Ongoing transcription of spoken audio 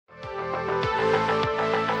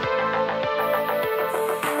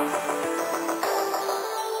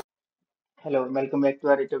Hello, welcome back to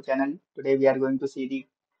our YouTube channel. Today we are going to see the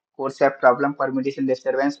Codechef problem permutation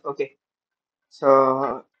disturbance. Okay,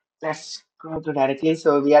 so let's go to directly.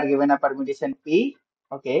 So we are given a permutation P.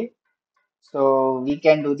 Okay, so we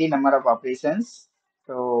can do the number of operations.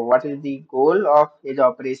 So what is the goal of his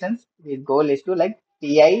operations? His goal is to like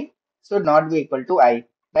Pi should not be equal to I,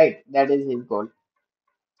 right? That is his goal,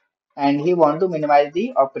 and he want to minimize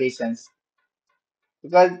the operations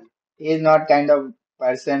because he is not kind of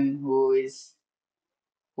person who is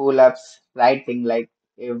pull-ups, writing like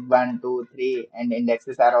if 1, 2, 3, and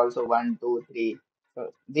indexes are also 1, 2, 3.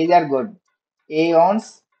 So these are good. A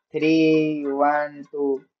owns 3, 1,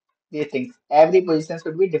 2, these things. Every position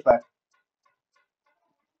should be differ.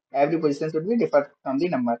 Every position should be differ from the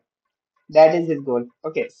number. That is his goal.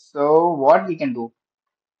 Okay, so what we can do?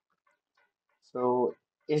 So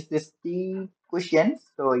is this the question?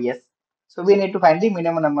 So yes. So we need to find the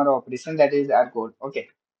minimum number of operations. That is our goal. Okay.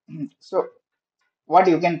 So what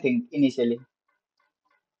you can think initially?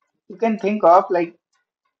 You can think of like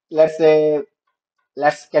let's say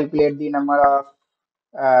let's calculate the number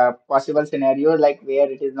of possible scenarios like where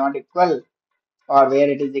it is not equal or where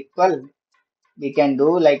it is equal. We can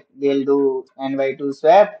do like we'll do n by 2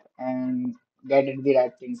 swap and get it the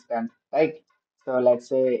right things done, right? So let's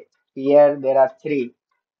say here there are three,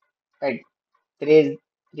 right? Three is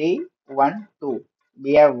 3, 1, 2.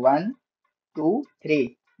 We have 1, 2,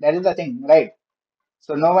 3. That is the thing, right?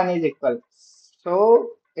 So no one is equal. So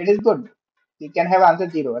it is good. We can have answer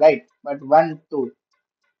 0, right? But 1, 2,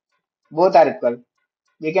 both are equal.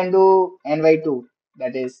 We can do n by 2,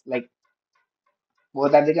 that is like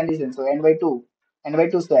both are the conditions. So n by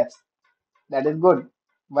 2 swaps, that is good.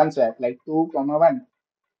 One swap like 2 comma 1,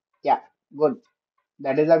 yeah, good.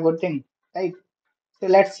 That is a good thing, right? So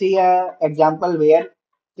let's see a example where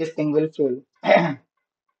this thing will fail.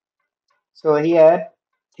 So here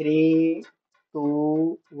 3,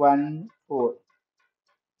 2, 1, 4.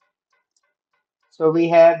 So we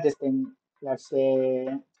have this thing, let's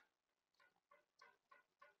say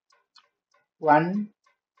 1,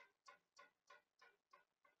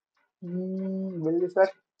 will this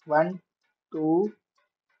work? 1, 2,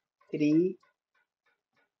 3,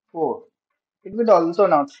 4. It would also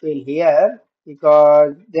not fail here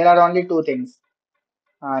because there are only two things,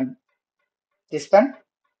 uh, this one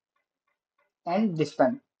and this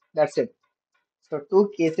one. That's it. So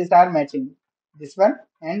two cases are matching, this one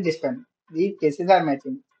and this one. These cases are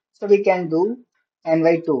matching. So we can do n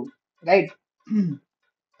by 2, right? n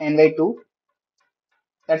by 2.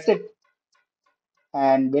 That's it.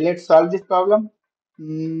 And will it solve this problem?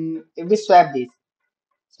 If we swap this,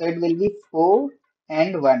 so it will be 4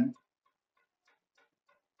 and 1.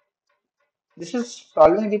 This is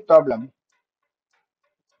solving the problem,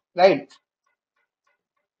 right?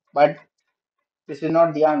 But this is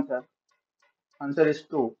not the answer. Answer is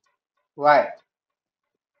 2. Why?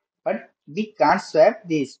 But we can't swap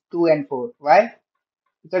these 2 and 4. Why?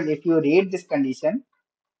 Because if you read this condition,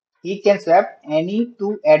 he can swap any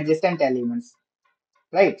two adjacent elements,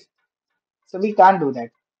 right? So we can't do that.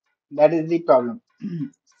 That is the problem.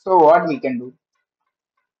 So what we can do?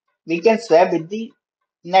 We can swap with the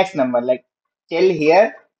next number. Like till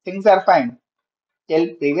here, things are fine.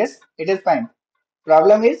 Till previous, it is fine.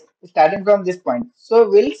 Problem is starting from this point. So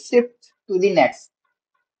we'll shift to the next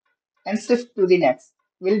and shift to the next.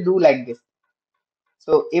 We'll do like this.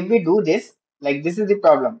 So if we do this, like this is the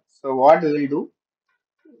problem. So what we will do?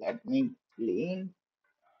 Let me clean.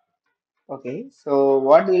 Okay. So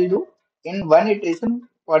what we'll do in one iteration,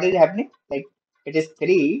 what is happening? Like it is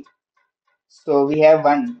 3. So we have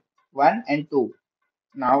 1, 1 and 2.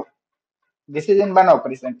 Now this is in one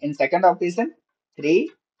operation. In second operation,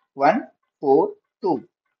 3, 1, 4, 2.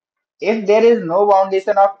 If there is no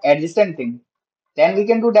foundation of adjacent thing, then we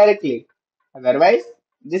can do directly. Otherwise,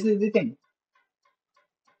 this is the thing.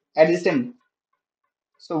 Adjacent.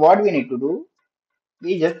 So what we need to do?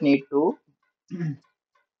 We just need to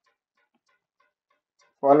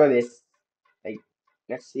follow this. Like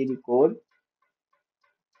let's see the code.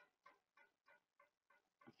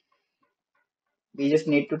 We just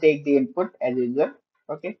need to take the input as usual.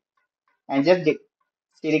 Okay. And just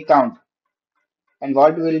see the count. And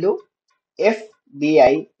what we will do? If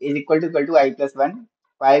bi is equal to I plus 1,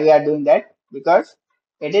 why we are doing that? Because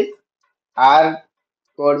it is our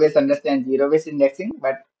code base understands zero base indexing,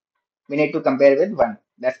 but we need to compare with 1.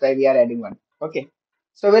 That's why we are adding 1. Okay.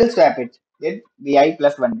 So we'll swap it with bi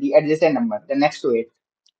plus 1, the adjacent number, the next to it.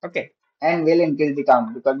 Okay. And we'll increase the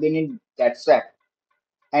count because we need that swap.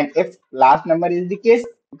 And if last number is the case,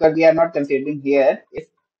 because we are not considering here, if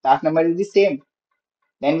last number is the same,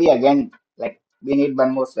 then we again like we need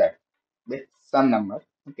one more swap with some number.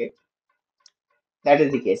 Okay. That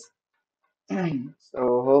is the case.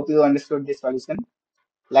 So hope you understood this solution.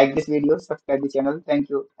 Like this video, subscribe the channel. Thank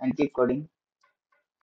you and keep coding.